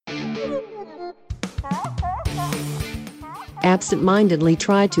Absent-mindedly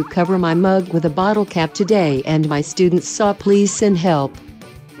tried to cover my mug with a bottle cap today and my students saw please send help.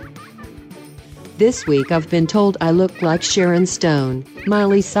 This week I've been told I look like Sharon Stone,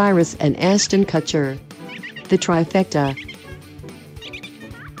 Miley Cyrus and Ashton Kutcher. The trifecta.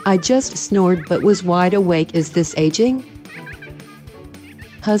 I just snored but was wide awake. Is this aging?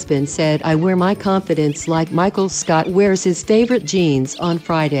 Husband said I wear my confidence like Michael Scott wears his favorite jeans on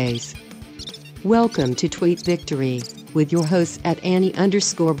Fridays. Welcome to Tweet Victory with your hosts at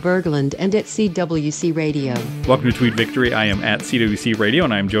Annie_Berglund and at CWC Radio. Welcome to Tweet Victory. I am at CWC Radio,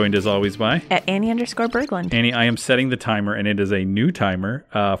 and I am joined as always by... At Annie_Berglund. Annie, I am setting the timer, and it is a new timer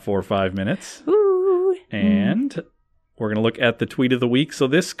for 5 minutes. Ooh. And we're going to look at the tweet of the week. So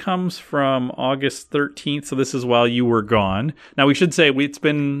this comes from August 13th, so this is while you were gone. Now, we should say it's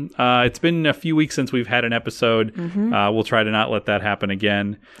been a few weeks since we've had an episode. We'll try to not let that happen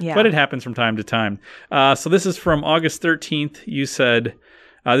again. Yeah. But it happens from time to time. So this is from August 13th. You said...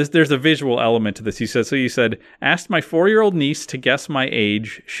 there's a visual element to this. You said, asked my 4-year-old niece to guess my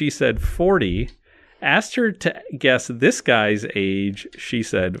age. She said 40. Asked her to guess this guy's age. She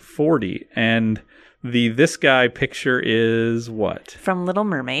said 40. And this guy picture is what? From Little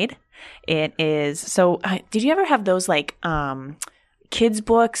Mermaid. It is. So did you ever have those like kids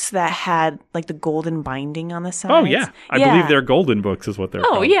books that had like the golden binding on the sides? Oh, yeah. I believe they're golden books is what they're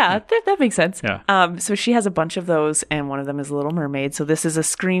called. Oh, yeah. That makes sense. Yeah. So she has a bunch of those, and one of them is Little Mermaid. So this is a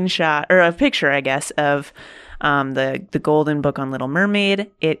screenshot, or a picture, I guess, of the golden book on Little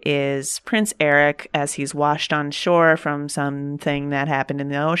Mermaid. It is Prince Eric as he's washed on shore from something that happened in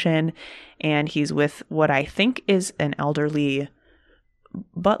the ocean, and he's with what I think is an elderly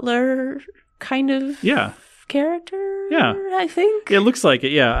butler kind of character. Yeah. I think. It looks like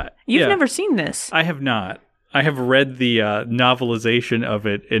it, yeah. You've never seen this. I have not. I have read the novelization of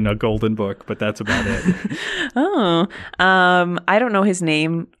it in a golden book, but that's about it. Oh. I don't know his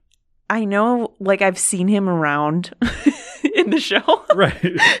name. I know, like, I've seen him around in the show. Right.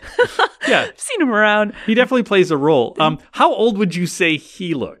 Yeah. I've seen him around. He definitely plays a role. How old would you say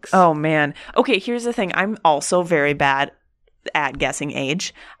he looks? Oh, man. Okay, here's the thing. I'm also very bad at guessing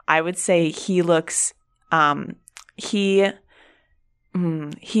age. I would say he looks... He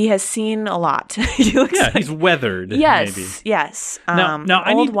has seen a lot. He looks like, he's weathered. Yes, maybe. Yes. Now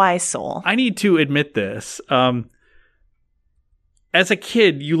wise soul. I need to admit this. As a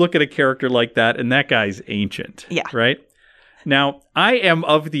kid, you look at a character like that, and that guy's ancient. Yeah. Right? Now, I am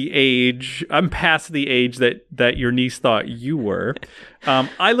of the age, I'm past the age that your niece thought you were.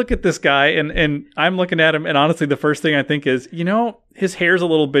 I look at this guy, and I'm looking at him, and honestly, the first thing I think is, his hair's a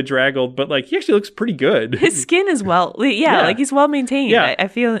little bedraggled, but, like, he actually looks pretty good. His skin is like, he's well maintained. Yeah. I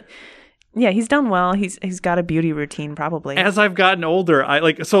feel... Yeah, he's done well. He's got a beauty routine, probably. As I've gotten older,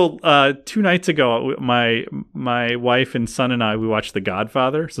 2 nights ago, my wife and son and I, we watched The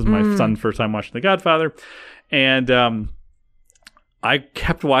Godfather. This is my son's first time watching The Godfather. And I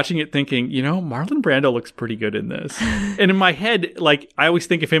kept watching it thinking, Marlon Brando looks pretty good in this. And in my head, like, I always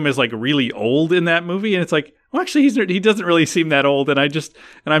think of him as, like, really old in that movie. And it's like, well, actually, he doesn't really seem that old. And I'm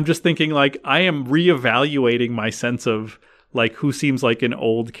just thinking, like, I am reevaluating my sense of, like, who seems like an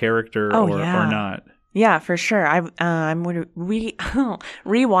old character or not. Yeah, for sure. I'm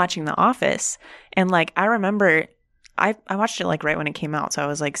rewatching The Office, and like I remember, I watched it like right when it came out, so I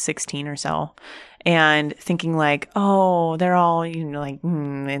was like 16 or so, and thinking like, oh, they're all in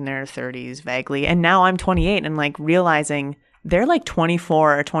their 30s vaguely, and now I'm 28 and like realizing they're like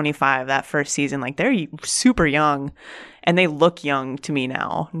 24 or 25 that first season, like they're super young, and they look young to me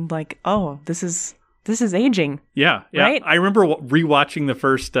now. I'm like, oh, this is aging. Yeah. Right? I remember rewatching the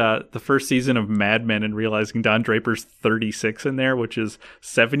first season of Mad Men and realizing Don Draper's 36 in there, which is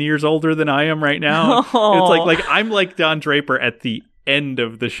 7 years older than I am right now. Oh. It's like I'm like Don Draper at the end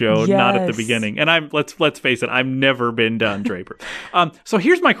of the show, not at the beginning. And let's face it, I've never been Don Draper. So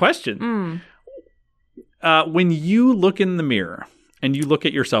here's my question. When you look in the mirror and you look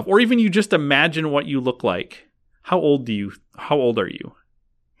at yourself, or even you just imagine what you look like, how old are you?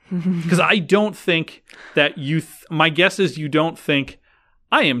 Because I don't think that my guess is you don't think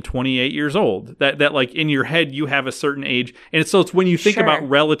I am 28 years old. That like in your head you have a certain age, and so it's when you think about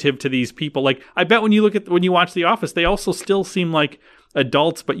relative to these people. Like I bet when you watch The Office, they also still seem like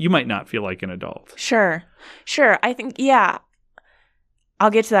adults, but you might not feel like an adult. Sure. I think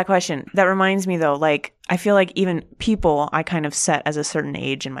I'll get to that question. That reminds me though, like I feel like even people I kind of set as a certain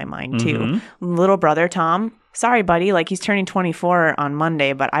age in my mind too. Little brother Tom. Sorry, buddy, like he's turning 24 on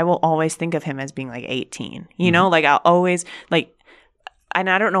Monday, but I will always think of him as being like 18, like I'll always like, and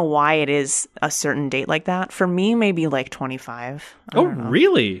I don't know why it is a certain date like that. For me, maybe like 25. Oh,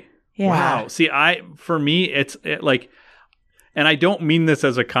 really? Yeah. Wow. See, for me, it's like, and I don't mean this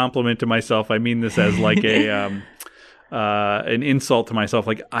as a compliment to myself. I mean this as like an insult to myself.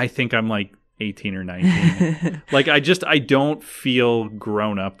 Like, I think I'm like 18 or 19. Like, I don't feel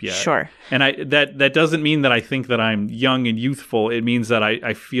grown up yet. Sure. And that doesn't mean that I think that I'm young and youthful. It means that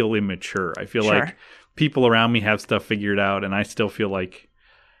I feel immature. I feel like people around me have stuff figured out, and I still feel like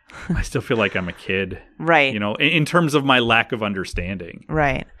I'm a kid. Right. You know, in terms of my lack of understanding.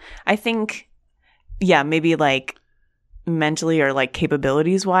 Right. I think, maybe like mentally or like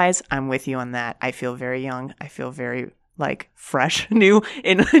capabilities wise, I'm with you on that. I feel very young. I feel very like fresh, new,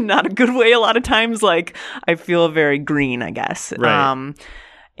 in not a good way a lot of times. Like, I feel very green, I guess. Right.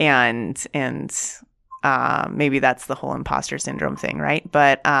 Maybe that's the whole imposter syndrome thing, right?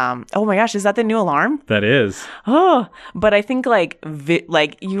 But oh my gosh, is that the new alarm? That is. Oh, but I think like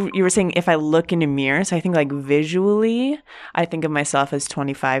you were saying, if I look in a mirror, so I think like visually, I think of myself as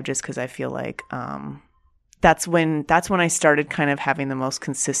 25, just because I feel like that's when I started kind of having the most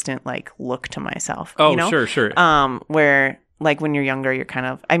consistent like look to myself. Oh, you know? sure. Where like when you're younger, you're kind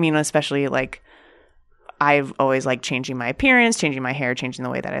of, I mean, especially like, I've always like changing my appearance, changing my hair, changing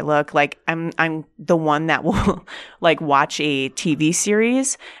the way that I look. Like I'm the one that will like watch a TV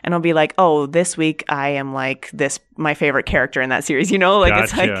series and I'll be like, oh, this week I am like my favorite character in that series, you know? Like, gotcha.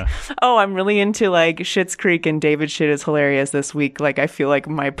 It's like, oh, I'm really into like Schitt's Creek and David Shit is hilarious this week. Like, I feel like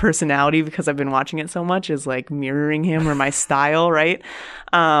my personality, because I've been watching it so much, is like mirroring him or my style, right?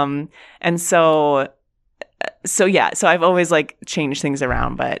 And so I've always like changed things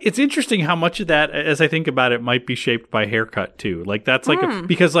around, but it's interesting how much of that, as I think about it, might be shaped by haircut too. Like, that's like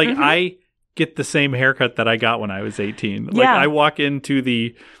because like I get the same haircut that I got when I was 18. Like, I walk into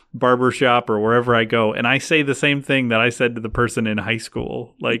the barber shop or wherever I go and I say the same thing that I said to the person in high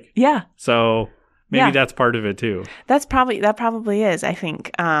school. Like, so maybe that's part of it too. That probably is, I think.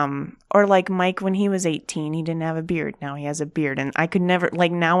 Or like Mike, when he was 18, he didn't have a beard. Now he has a beard, and I could never,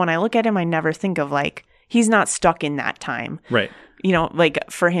 like, now when I look at him, I never think of like, he's not stuck in that time. Right. You know,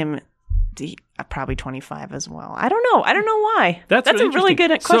 like for him, probably 25 as well. I don't know why. That's a really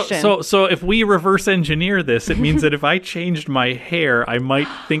good question. So if we reverse engineer this, it means that if I changed my hair, I might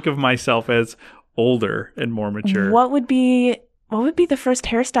think of myself as older and more mature. What would be the first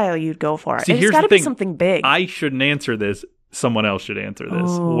hairstyle you'd go for? See, it's got to be something big. I shouldn't answer this. Someone else should answer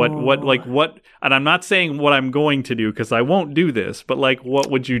this. What, and I'm not saying what I'm going to do because I won't do this, but like, what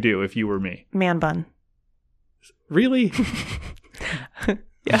would you do if you were me? Man bun. Really?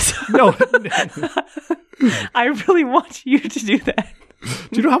 Yes. No. I really want you to do that.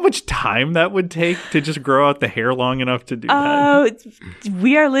 Do you know how much time that would take to just grow out the hair long enough to do that?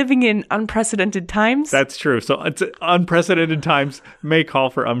 We are living in unprecedented times. That's true. So it's unprecedented times may call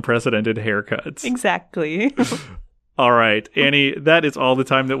for unprecedented haircuts. Exactly. All right, Annie, that is all the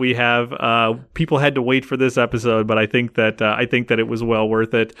time that we have. People had to wait for this episode, but I think that it was well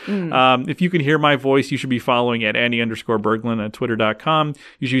worth it. If you can hear my voice, you should be following at Annie_Berglund at Twitter.com.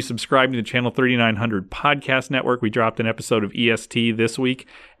 You should be subscribing to the Channel 3900 podcast network. We dropped an episode of EST this week.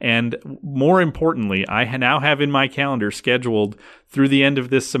 And more importantly, I now have in my calendar scheduled through the end of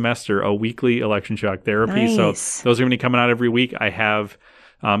this semester a weekly election shock therapy. Nice. So those are going to be coming out every week. I have...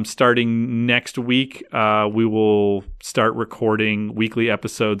 starting next week, we will start recording weekly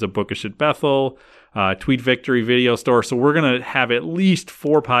episodes of Bookish at Bethel, Tweet Victory Video Store. So we're going to have at least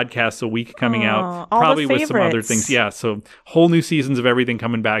 4 podcasts a week coming out, probably with some other things. Yeah, so whole new seasons of everything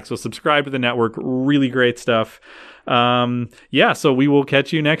coming back. So subscribe to the network. Really great stuff. So we will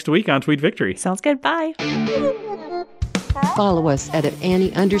catch you next week on Tweet Victory. Sounds good. Bye. Follow us at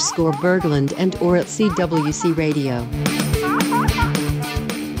Annie_Berglund and or at CWC Radio.